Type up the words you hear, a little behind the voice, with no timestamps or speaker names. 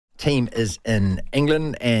team is in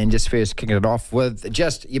England, and just first kicking it off with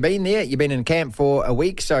you've been there, you've been in camp for a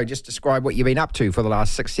week, so just describe what you've been up to for the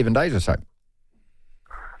last 6-7 days or so.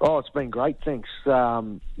 Oh, it's been great, thanks,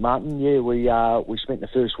 Martin. Yeah, we spent the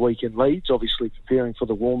first week in Leeds, obviously preparing for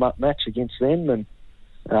the warm-up match against them, and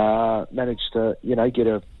managed to, get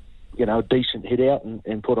a decent hit out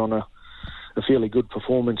and put on a fairly good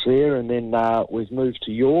performance there. And then we've moved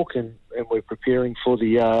to York, and we're preparing for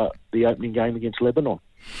the opening game against Lebanon.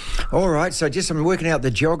 All right, so just I'm working out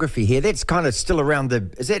the geography here. That's kind of still around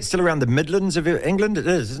is that still around the Midlands of England? It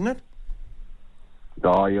is, isn't it?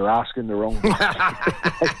 Oh, you're asking the wrong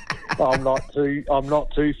I'm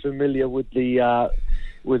not too familiar with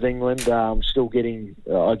with England. I'm still getting,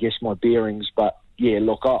 I guess, my bearings. But yeah,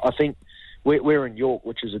 look, I think we're in York,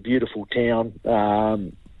 which is a beautiful town,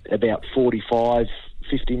 about 45,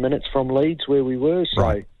 50 minutes from Leeds, where we were. So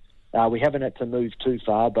right. We haven't had to move too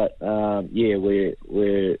far, but we're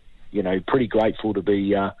pretty grateful to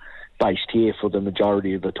be based here for the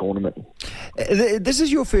majority of the tournament. This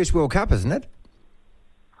is your first World Cup, isn't it?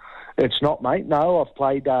 It's not, mate. No, I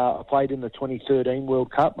played in the 2013 World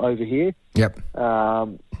Cup over here. Yep.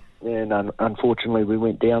 And unfortunately, we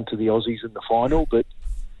went down to the Aussies in the final. But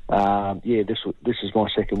this is my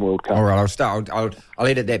second World Cup. All right, I'll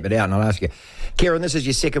edit that bit out, and I'll ask you, Kieran. This is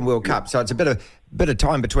your second World Cup, so it's a bit of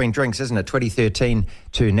time between drinks, isn't it? 2013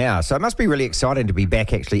 to now, so it must be really exciting to be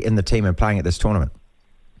back actually in the team and playing at this tournament.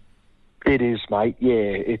 It is, mate. Yeah,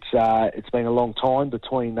 it's been a long time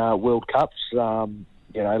between World Cups.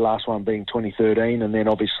 Last one being 2013, and then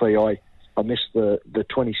obviously I missed the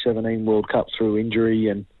 2017 World Cup through injury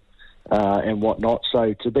and whatnot.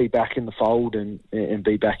 So to be back in the fold and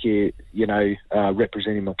be back here,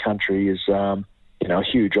 representing my country is a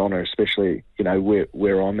huge honour, especially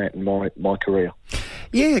where I'm at in my career.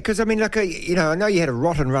 Yeah, because I mean, I know you had a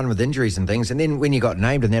rotten run with injuries and things, and then when you got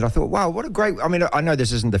named in that, I thought, wow, what a great. I mean, I know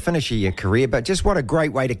this isn't the finish of your career, but just what a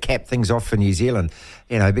great way to cap things off for New Zealand.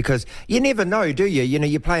 Because you never know, do you?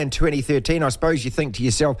 You play in 2013. I suppose you think to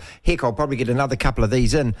yourself, heck, I'll probably get another couple of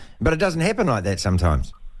these in, but it doesn't happen like that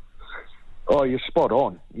sometimes. Oh, you're spot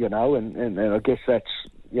on. And I guess that's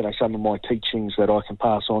some of my teachings that I can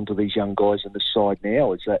pass on to these young guys on this side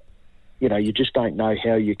now is that you just don't know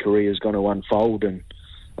how your career is going to unfold and.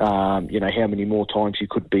 How many more times you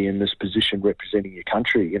could be in this position representing your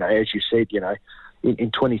country. As you said,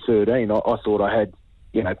 in 2013, I thought I had,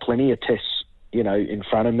 plenty of tests, in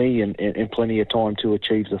front of me and plenty of time to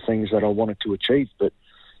achieve the things that I wanted to achieve. But,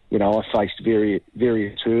 I faced various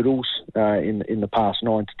hurdles in the past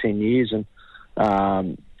 9 to 10 years. And,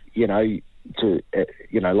 like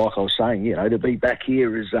I was saying, to be back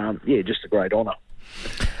here is, just a great honour.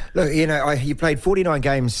 Look, you played 49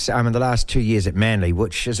 games in the last 2 years at Manly,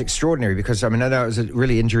 which is extraordinary because, I know it was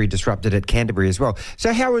really injury disrupted at Canterbury as well.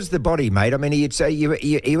 So how is the body, mate? You'd say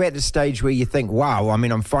you're at the stage where you think, wow,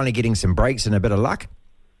 I'm finally getting some breaks and a bit of luck?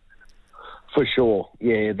 For sure,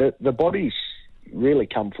 yeah. The body's really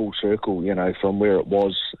come full circle, from where it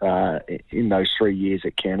was in those 3 years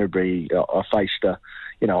at Canterbury. I faced a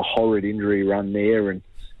horrid injury run there, and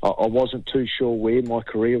I wasn't too sure where my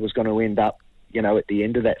career was going to end up. At the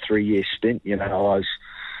end of that 3-year stint, I was,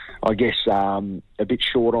 I guess, a bit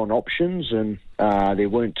short on options, and there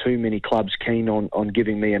weren't too many clubs keen on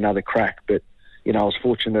giving me another crack. But, I was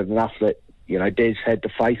fortunate enough that, Des had the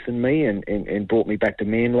faith in me and brought me back to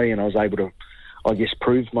Manly, and I was able to, I guess,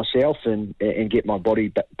 prove myself and get my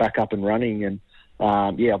body back up and running. And,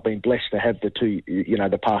 I've been blessed to have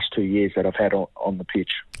the past 2 years that I've had on the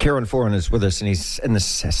pitch. Kieran Foran is with us, and he's in this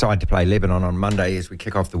side to play Lebanon on Monday as we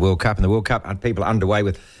kick off the World Cup. And the World Cup, people underway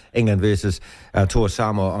with England versus Toa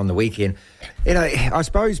Samoa on the weekend. I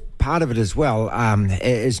suppose part of it as well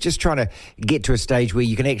is just trying to get to a stage where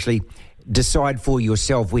you can actually decide for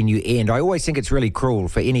yourself when you end. I always think it's really cruel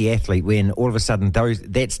for any athlete when all of a sudden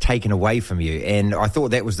that's taken away from you, and I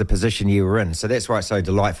thought that was the position you were in, so that's why it's so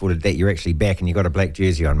delightful that you're actually back and you've got a black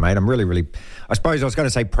jersey on, mate. I'm really, really, I suppose I was going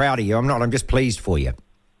to say proud of you. I'm not, I'm just pleased for you.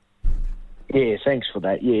 Yeah, thanks for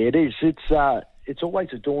that. Yeah, it is. It's always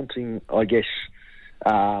a daunting, I guess,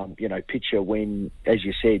 picture when, as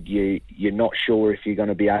you said, you're not sure if you're going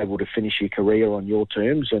to be able to finish your career on your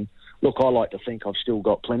terms. And look, I like to think I've still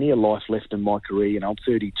got plenty of life left in my career. I'm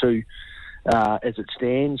 32 as it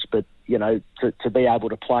stands, but to be able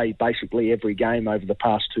to play basically every game over the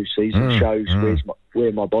past 2 seasons shows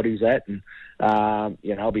where my body's at. And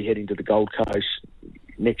I'll be heading to the Gold Coast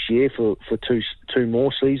next year for two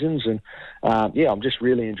more seasons, and I'm just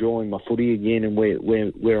really enjoying my footy again and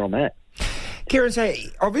where I'm at. Kieran, so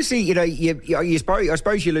obviously, I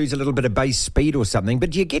suppose you lose a little bit of base speed or something,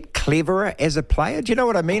 but do you get cleverer as a player? Do you know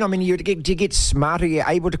what I mean? I mean, do you get smarter? You're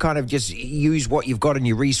able to kind of just use what you've got in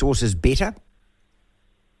your resources better?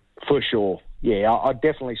 For sure. Yeah, I'd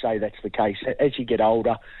definitely say that's the case. As you get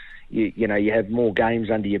older, you have more games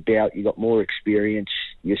under your belt, you've got more experience,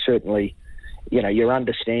 you certainly... your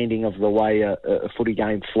understanding of the way a footy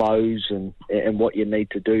game flows and what you need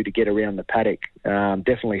to do to get around the paddock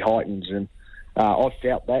definitely heightens. And I've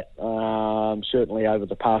felt that certainly over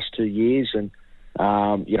the past 2 years. And,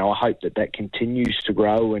 I hope that continues to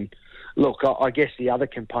grow. And look, I guess the other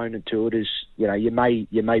component to it is, you may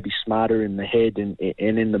be smarter in the head and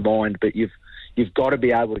in the mind, but you've got to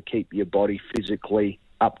be able to keep your body physically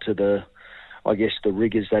up to the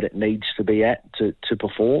rigours that it needs to be at to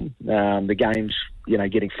perform. The game's,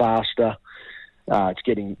 getting faster. It's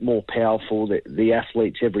getting more powerful, the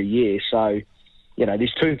athletes every year. So,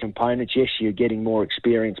 there's two components. Yes, you're getting more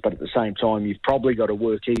experience, but at the same time, you've probably got to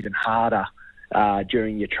work even harder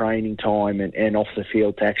during your training time and off the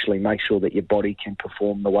field to actually make sure that your body can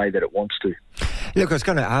perform the way that it wants to. Look, I was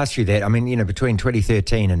going to ask you that. I mean, between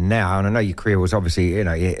 2013 and now, and I know your career was obviously,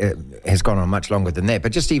 it has gone on much longer than that,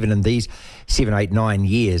 but just even in these 7, 8, 9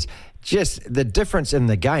 years, just the difference in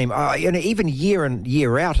the game, even year in,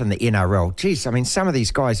 year out in the NRL. Geez, I mean, some of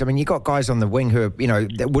these guys, you got guys on the wing who are,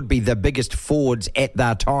 that would be the biggest forwards at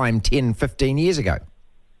their time 10, 15 years ago.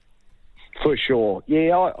 For sure.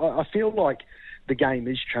 Yeah, I feel like the game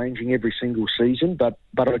is changing every single season, but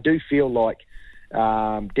I do feel like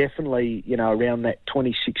definitely, around that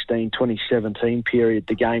 2016, 2017 period,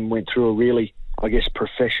 the game went through a really,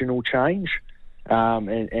 professional change.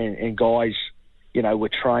 And guys, were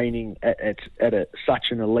training at such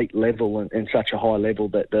an elite level and such a high level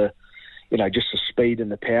that just the speed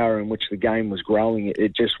and the power in which the game was growing,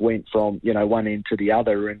 it just went from, one end to the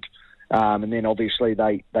other. And then obviously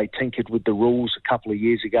they tinkered with the rules a couple of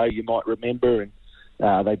years ago, you might remember, and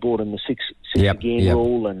they brought in the six again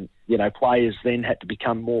rule, and players then had to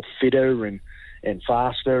become more fitter and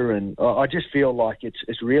faster. And I just feel like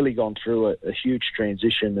it's really gone through a huge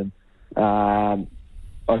transition. And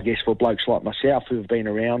I guess for blokes like myself who have been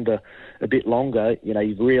around a bit longer,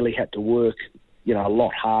 you've really had to work, a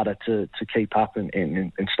lot harder to keep up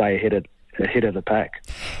and stay ahead of the pack.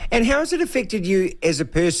 And how has it affected you as a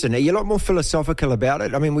person? Are you a lot more philosophical about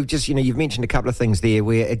it? I mean, we've just, you've mentioned a couple of things there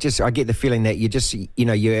where I get the feeling that you're just, you're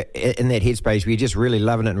in that headspace where you're just really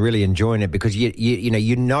loving it and really enjoying it because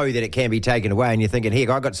you know that it can be taken away, and you're thinking, hey,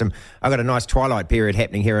 I got a nice twilight period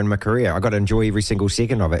happening here in my career. I got to enjoy every single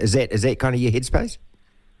second of it. Is that kind of your headspace?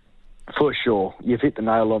 For sure, you've hit the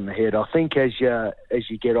nail on the head. I think as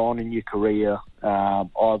you get on in your career,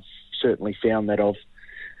 I've certainly found that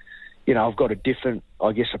I've got a different,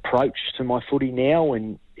 approach to my footy now,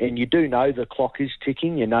 and you do know the clock is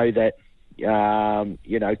ticking. You know that,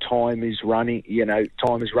 time is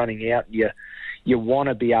running out. You want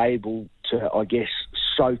to be able to,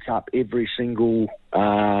 soak up every single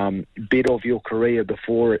bit of your career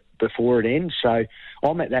before it ends. So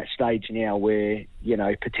I'm at that stage now where,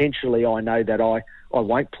 potentially I know that I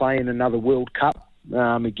won't play in another World Cup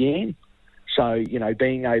again. So,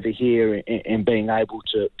 being over here and being able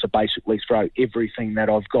to basically throw everything that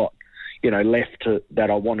I've got, left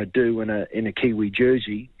that I want to do in a Kiwi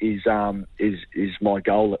jersey is my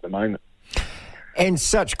goal at the moment. And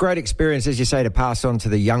such great experience, as you say, to pass on to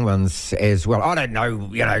the young ones as well. I don't know,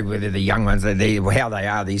 whether the young ones, how they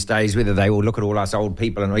are these days, whether they will look at all us old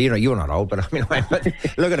people and, you're not old, but but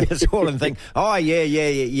look at us all and think, oh, yeah,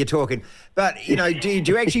 you're talking. But, do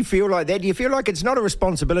you actually feel like that? Do you feel like it's not a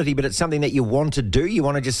responsibility, but it's something that you want to do? You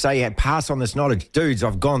want to just say, pass on this knowledge. Dudes,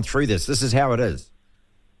 I've gone through this. This is how it is.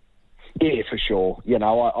 Yeah, for sure.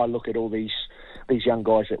 I look at all these young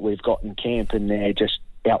guys that we've got in camp, and they're just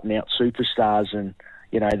out and out superstars, and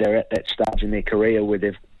they're at that stage in their career where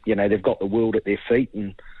they've got the world at their feet,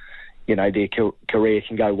 and their career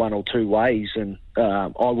can go one or two ways. And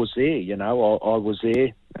I was there, I was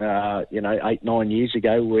there 8, 9 years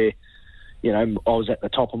ago where I was at the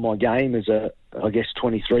top of my game as a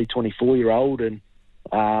 23, 24 year old, and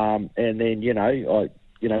then I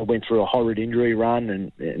went through a horrid injury run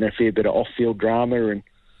and a fair bit of off-field drama, and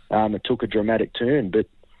it took a dramatic turn. But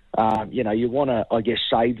you want to,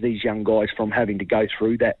 save these young guys from having to go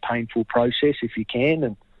through that painful process if you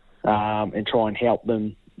can, and try and help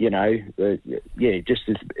them, just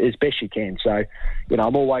as best you can. So,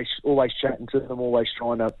 I'm always chatting to them, always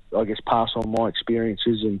trying to, pass on my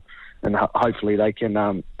experiences, and hopefully they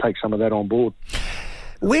can take some of that on board.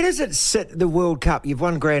 Where does it sit, the World Cup? You've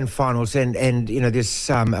won grand finals, and you know, there's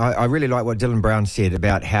I really like what Dylan Brown said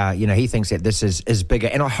about how, you know, he thinks that this is bigger,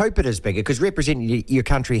 and I hope it is bigger, because representing your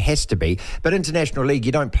country has to be. But international league,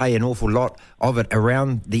 you don't play an awful lot of it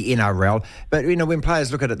around the NRL. But, you know, when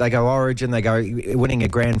players look at it, they go Origin, they go winning a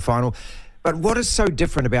grand final. But what is so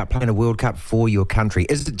different about playing a World Cup for your country?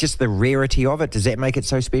 Is it just the rarity of it? Does that make it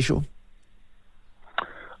so special?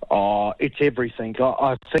 Oh, it's everything.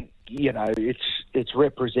 I think, you know, it's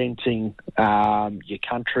representing your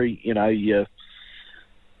country. You know,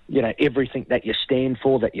 everything that you stand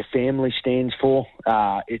for, that your family stands for.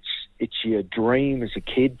 It's your dream as a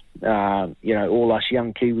kid. You know, all us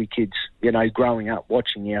young Kiwi kids, you know, growing up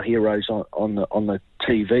watching our heroes on the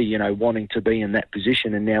TV, you know, wanting to be in that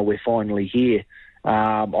position, and now we're finally here.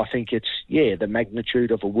 I think it's the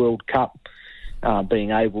magnitude of a World Cup,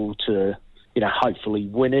 being able to, you know, hopefully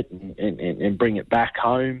win it and bring it back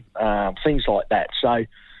home, things like that. So,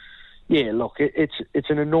 yeah, look, it's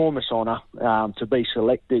an enormous honour to be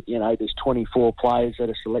selected. You know, there's 24 players that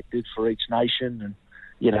are selected for each nation, and,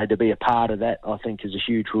 you know, to be a part of that, I think, is a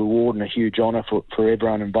huge reward and a huge honour for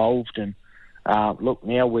everyone involved. And look,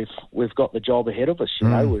 now we've got the job ahead of us. You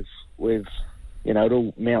know, we've you know, it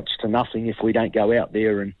all amounts to nothing if we don't go out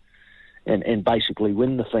there and basically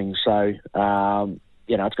win the thing. So,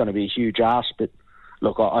 you know, it's going to be a huge ask, but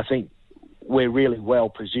look, I think we're really well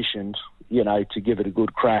positioned, you know, to give it a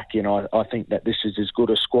good crack. You know, I think that this is as good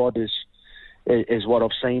a squad as what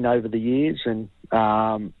I've seen over the years, and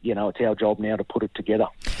you know, it's our job now to put it together.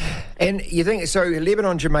 And you think, so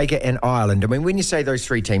Lebanon, Jamaica and Ireland, I mean, when you say those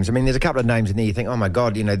three teams, I mean, there's a couple of names in there you think, oh my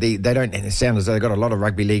God, you know, they don't sound as though they've got a lot of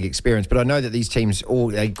rugby league experience, but I know that these teams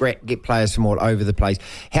they get players from all over the place.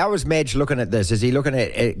 How is Madge looking at this? Is he looking at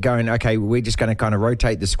it going, okay, we're just going to kind of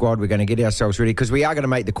rotate the squad, we're going to get ourselves ready, because we are going to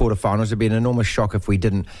make the quarterfinals? It'd be an enormous shock if we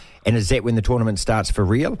didn't. And is that when the tournament starts for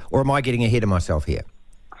real? Or am I getting ahead of myself here?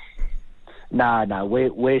 No,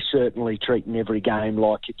 we're certainly treating every game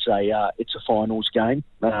like it's a finals game.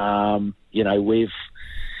 You know,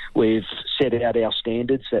 we've set out our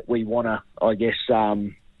standards that we want to, I guess,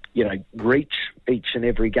 you know, reach each and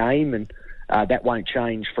every game, and that won't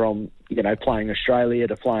change from, you know, playing Australia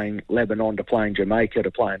to playing Lebanon to playing Jamaica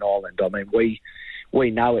to playing Ireland. I mean,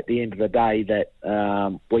 we know at the end of the day that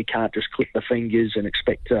we can't just click the fingers and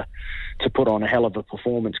expect to put on a hell of a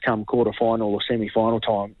performance come quarter-final or semi-final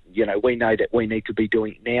time. You know, we know that we need to be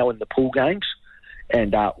doing it now in the pool games,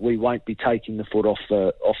 and we won't be taking the foot off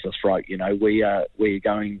the throat. You know, we're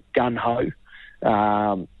going gun-ho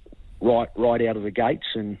right out of the gates,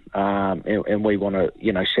 and we want to,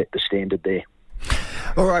 you know, set the standard there.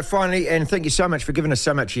 All right, finally, and thank you so much for giving us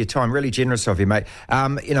so much of your time. Really generous of you, mate.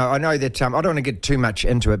 You know, I know that I don't want to get too much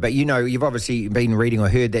into it, but, you know, you've obviously been reading or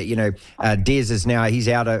heard that, you know, Des is now, he's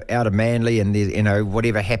out of Manly, and, you know,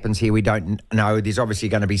 whatever happens here, we don't know. There's obviously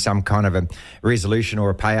going to be some kind of a resolution or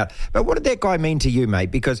a payout. But what did that guy mean to you,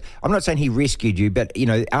 mate? Because I'm not saying he rescued you, but, you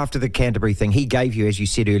know, after the Canterbury thing, he gave you, as you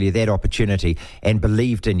said earlier, that opportunity and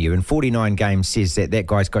believed in you. And 49 games says that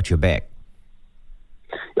guy's got your back.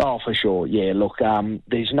 Oh, for sure. Yeah, look,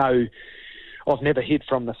 there's no... I've never hid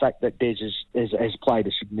from the fact that Des has played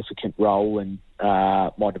a significant role in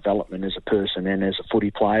my development as a person and as a footy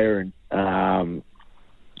player, and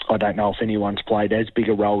I don't know if anyone's played as big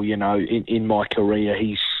a role, you know, in my career.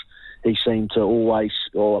 He seemed to always...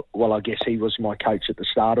 well, I guess he was my coach at the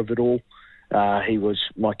start of it all. He was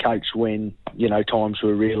my coach when, you know, times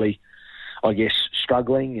were really, I guess,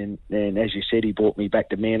 struggling, and as you said, he brought me back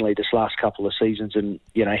to Manly this last couple of seasons and,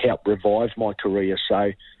 you know, helped revive my career.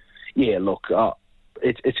 So, yeah, look,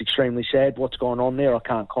 it's extremely sad what's gone on there. I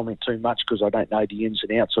can't comment too much because I don't know the ins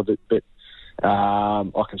and outs of it, but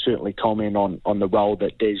I can certainly comment on the role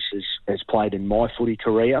that Des has played in my footy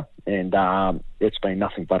career, and it's been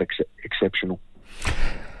nothing but exceptional.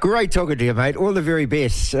 Great talking to you, mate. All the very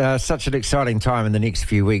best. Such an exciting time in the next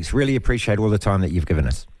few weeks. Really appreciate all the time that you've given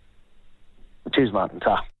us. Cheers, Martin.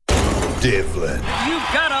 Ta. Devlin. You've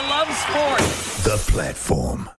got to love sport. The platform.